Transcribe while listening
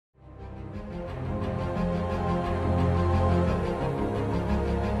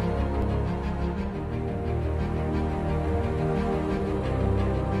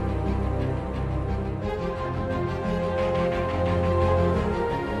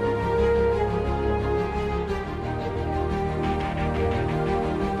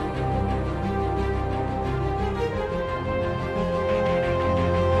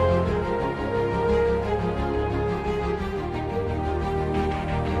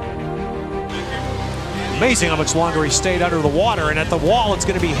Amazing how much longer he stayed under the water. And at the wall, it's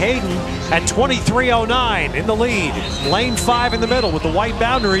going to be Hayden at 23:09 in the lead. Lane 5 in the middle with the white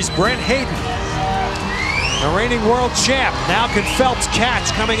boundaries, Brent Hayden. The reigning world champ. Now can Phelps catch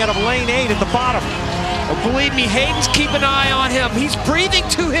coming out of lane 8 at the bottom. Well, believe me, Hayden's keeping an eye on him. He's breathing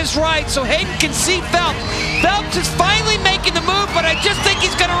to his right so Hayden can see Phelps. Phelps is finally making the move, but I just think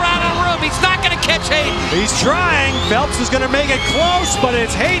he's going to run out of room. He's not going to catch Hayden. He's trying. Phelps is going to make it close, but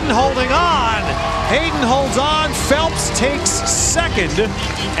it's Hayden holding on. Hayden holds on. Phelps takes second,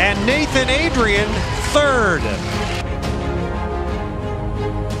 and Nathan Adrian third.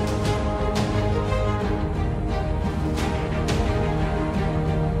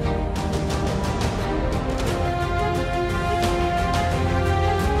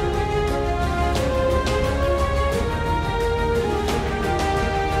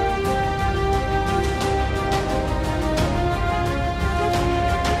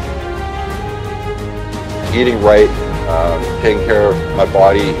 Eating right, taking care of my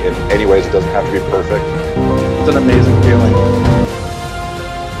body in any ways. It doesn't have to be perfect. It's an amazing feeling.